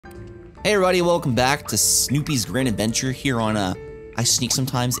Hey everybody, welcome back to Snoopy's Grand Adventure here on I Sneak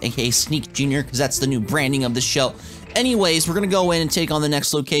Sometimes, aka Sneak Junior, because that's the new branding of the show. Anyways, we're gonna go in and take on the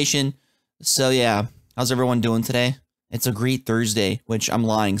next location. So yeah, how's everyone doing today? It's a great Thursday, which I'm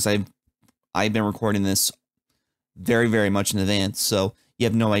lying because I've been recording this very much in advance, so you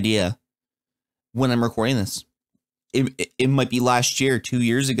have no idea when I'm recording this. It might be last year, 2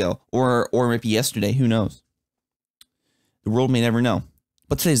 years ago, or it might be yesterday. Who knows? The world may never know.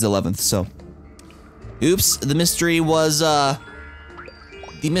 But today's the 11th, so. Oops, the mystery was, the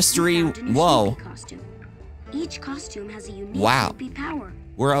mystery, whoa. Each costume has a unique Snoopy power.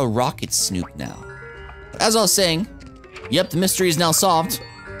 We're a rocket Snoop now. As I was saying, yep, the mystery is now solved.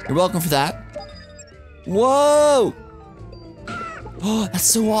 You're welcome for that. Whoa! Oh, that's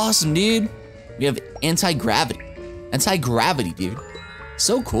so awesome, dude. We have anti-gravity. Anti-gravity, dude.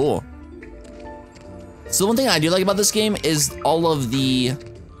 So cool. So the one thing I do like about this game is all of the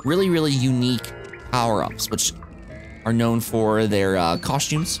really unique power-ups, which are known for their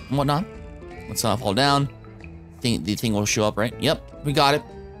costumes and whatnot. Let's not fall down. The thing will show up, right? Yep, we got it.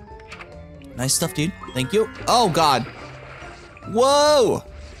 Nice stuff, dude. Thank you. Oh, God. Whoa!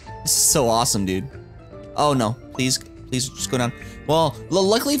 This is so awesome, dude. Oh, no. Please just go down. Well,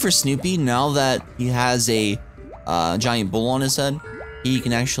 luckily for Snoopy, now that he has a giant bull on his head, he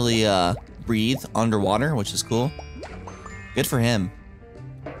can actually breathe underwater, which is cool. Good for him.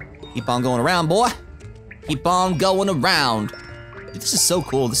 Keep on going around, boy. Keep on going around. Dude, this is so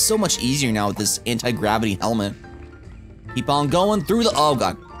cool. This is so much easier now with this anti-gravity helmet. Keep on going through the, oh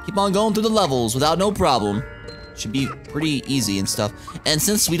God. Keep on going through the levels without no problem. Should be pretty easy and stuff. And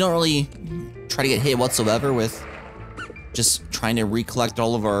since we don't really try to get hit whatsoever with just trying to recollect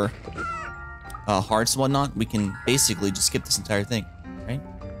all of our hearts and whatnot, we can basically just skip this entire thing, right?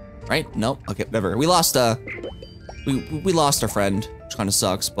 Right? Nope. Okay, whatever. We lost we lost our friend, which kind of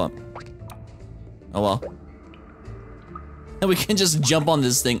sucks, but oh well. And we can just jump on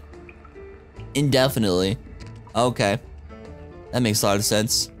this thing indefinitely. Okay, that makes a lot of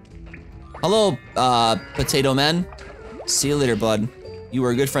sense. Hello, Potato Man. See you later, bud. You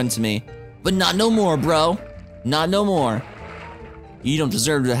were a good friend to me, but not no more, bro. Not no more. You don't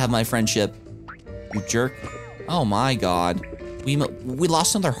deserve to have my friendship, you jerk. Oh my God. We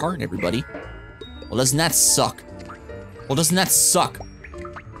lost another heart, everybody. Well, doesn't that suck? Well, doesn't that suck?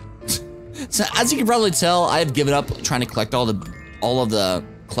 So, as you can probably tell, I have given up trying to collect all of the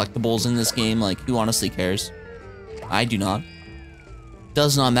collectibles in this game. Like, who honestly cares? I do not.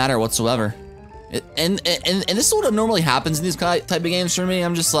 Does not matter whatsoever. And this is what normally happens in these type of games for me.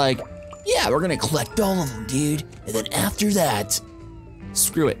 I'm just like, yeah, we're gonna collect all of them, dude. And then after that,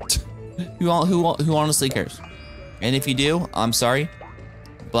 screw it. Who honestly cares? And if you do, I'm sorry,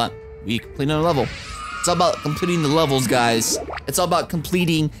 but we completed a level. It's all about completing the levels, guys. It's all about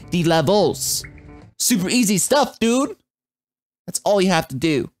completing the levels. Super easy stuff, dude. That's all you have to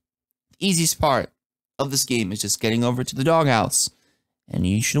do. The easiest part of this game is just getting over to the doghouse, and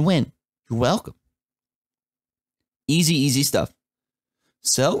you should win. You're welcome. Easy stuff.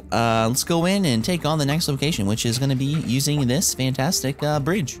 So, let's go in and take on the next location, which is going to be using this fantastic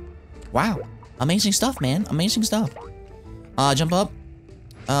bridge. Wow. Amazing stuff, man. Amazing stuff. Jump up.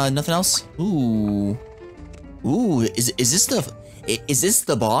 Nothing else. Ooh. Is this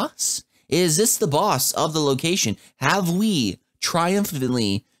the boss? Is this the boss of the location? Have we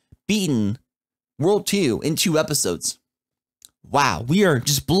triumphantly beaten World 2 in 2 episodes? Wow, we are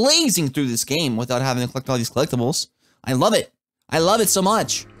just blazing through this game without having to collect all these collectibles. I love it. I love it so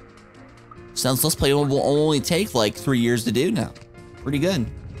much. Sounds Let's Play will only take like 3 years to do now. Pretty good.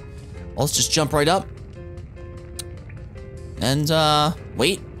 Well, let's just jump right up. And,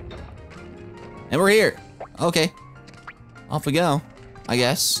 wait. And we're here. Okay. Off we go, I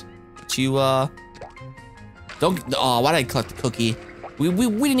guess. To, don't, oh, why did I collect the cookie? We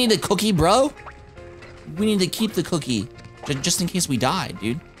didn't need the cookie, bro. We need to keep the cookie. Just in case we die,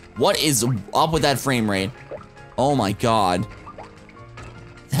 dude. What is up with that frame rate? Oh my God.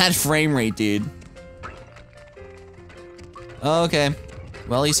 That frame rate, dude. Okay.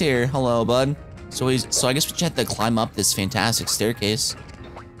 Well, he's here. Hello, bud. So I guess we just have to climb up this fantastic staircase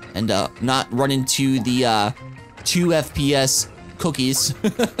and not run into the 2 FPS cookies.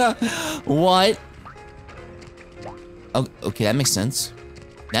 What? Oh, okay, that makes sense.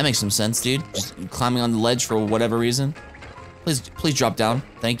 That makes some sense, dude. Just climbing on the ledge for whatever reason. Please drop down.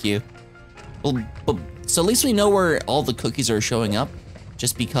 Thank you. Well, so at least we know where all the cookies are showing up,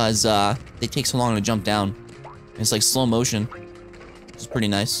 just because they take so long to jump down. It's like slow motion. It's pretty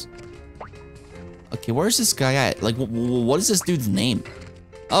nice. Okay, where's this guy at? Like, what is this dude's name?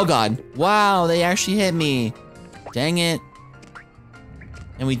 Oh God! Wow, they actually hit me. Dang it!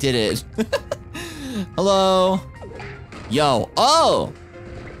 And we did it. Hello. Yo. Oh!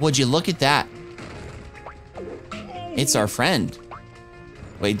 Would you look at that? It's our friend.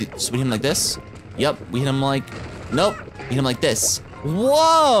 Wait, so we hit him like this? Yep, we hit him like... Nope, we hit him like this.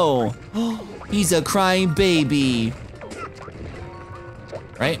 Whoa! He's a crying baby.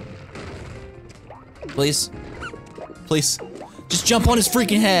 Right? Please. Please. Just jump on his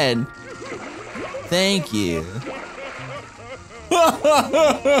freaking head. Thank you.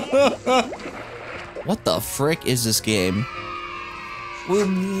 What the frick is this game?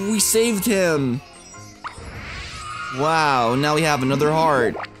 We saved him. Wow, now we have another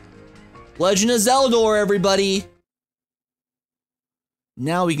heart. Legend of Zeldor, everybody.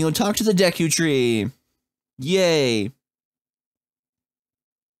 Now we can go talk to the Deku Tree. Yay.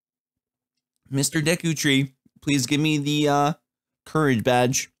 Mr. Deku Tree, please give me the courage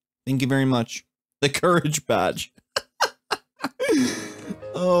badge. Thank you very much. The courage badge.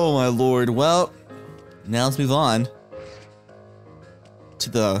 Oh my lord. Well, now let's move on to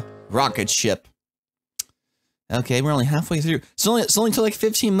the rocket ship. Okay, we're only halfway through. It's only took like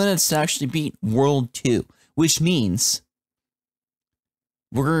 15 minutes to actually beat World 2, which means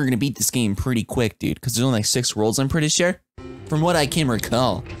we're gonna beat this game pretty quick, dude, because there's only like 6 worlds, I'm pretty sure. From what I can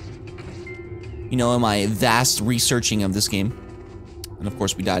recall. You know, in my vast researching of this game. And of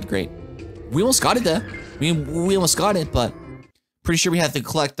course we died, great. We almost got it though. We almost got it, but pretty sure we have to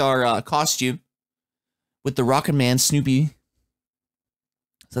collect our costume with the Rocket Man Snoopy. So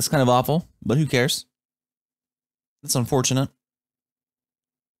that's kind of awful, but who cares? That's unfortunate.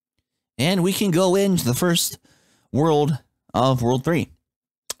 And we can go into the first world of World 3.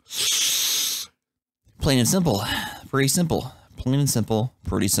 Plain and simple. Pretty simple. Plain and simple.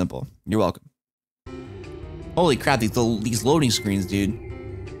 Pretty simple. You're welcome. Holy crap, these loading screens, dude.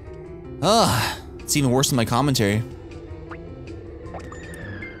 Ugh. It's even worse than my commentary.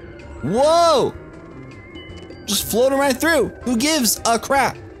 Whoa! Just floating right through. Who gives a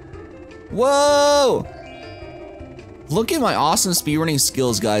crap? Whoa! Look at my awesome speedrunning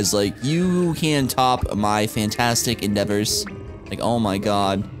skills, guys. Like, you can top my fantastic endeavors. Like, oh my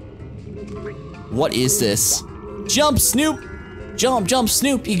god. What is this? Jump, Snoop! Jump, jump,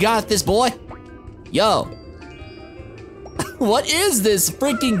 Snoop! You got this, boy! Yo! What is this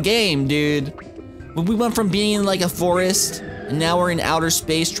freaking game, dude? We went from being in like a forest, and now we're in outer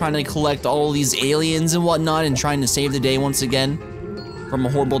space trying to collect all these aliens and whatnot and trying to save the day once again from a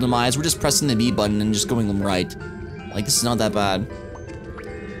horrible demise. We're just pressing the B button and just going right. Like, this is not that bad.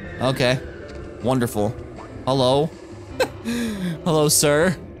 Okay. Wonderful. Hello? Hello,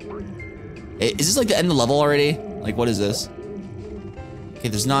 sir. Is this like the end of the level already? Like, what is this? Okay,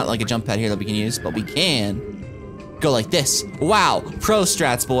 there's not like a jump pad here that we can use, but we can go like this. Wow, pro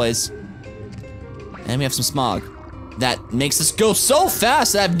strats, boys. And we have some smog. That makes us go so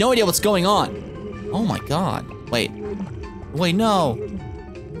fast that I have no idea what's going on. Oh my god. Wait. Wait, no.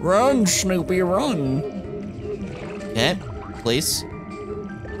 Run, Snoopy, run. Okay, please.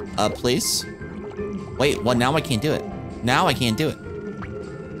 Please. Wait, what? Now I can't do it. Now I can't do it.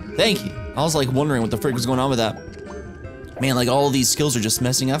 Thank you. I was like wondering what the frick was going on with that. Man, like all of these skills are just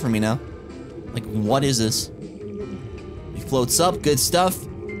messing up for me now. Like, what is this? He floats up, good stuff.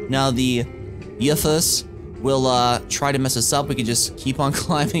 Now the Yuffas will try to mess us up. We can just keep on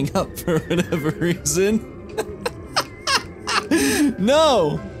climbing up for whatever reason.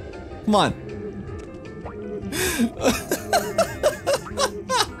 No! Come on.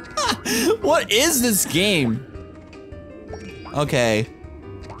 What is this game? Okay.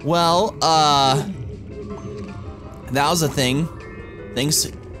 Well, that was a thing. Thanks,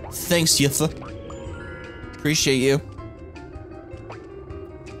 Yuffa. Appreciate you.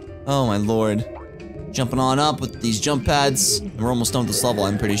 Oh my lord. Jumping on up with these jump pads. We're almost done with this level,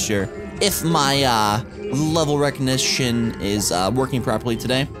 I'm pretty sure. If my level recognition is working properly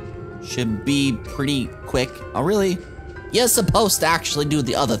today. Should be pretty quick. Oh really? You're supposed to actually do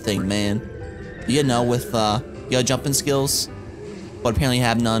the other thing, man. You know, with your jumping skills. But apparently you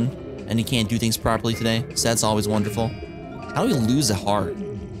have none. And you can't do things properly today. So that's always wonderful. How do we lose a heart?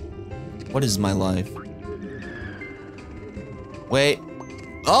 What is my life? Wait.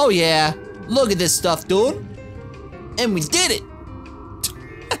 Oh yeah. Look at this stuff, dude. And we did it.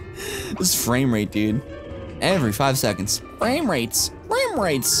 This frame rate, dude. Every 5 seconds. Frame rates. Frame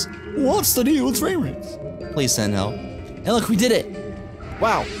rates. What's the deal with frame rates? Please send help. And look, we did it.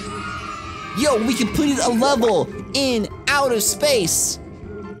 Wow. Yo, we completed a level in outer space.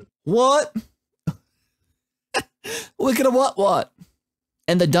 What? Look at a what?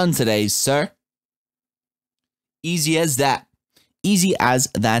 And the done today, sir. Easy as that. Easy as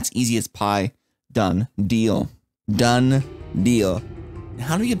that's easy as pie. Done deal. Done deal.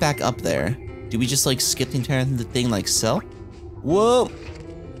 How do we get back up there? Do we just like skip the entire thing like so? Whoa!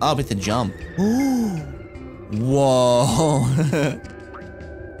 Oh, we have to jump. Whoa!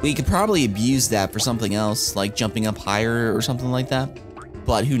 We could probably abuse that for something else, like jumping up higher or something like that.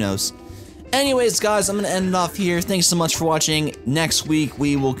 But who knows? Anyways, guys, I'm gonna end it off here. Thanks so much for watching. Next week,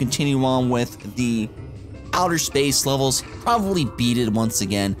 we will continue on with the outer space levels, probably beat it once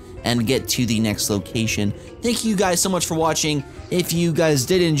again, and get to the next location. Thank you guys so much for watching. If you guys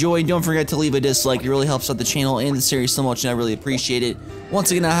did enjoy, don't forget to leave a dislike. It really helps out the channel and the series so much, and I really appreciate it.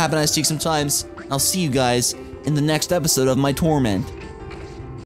 Once again, have a nice week sometimes. I'll see you guys in the next episode of my Torment.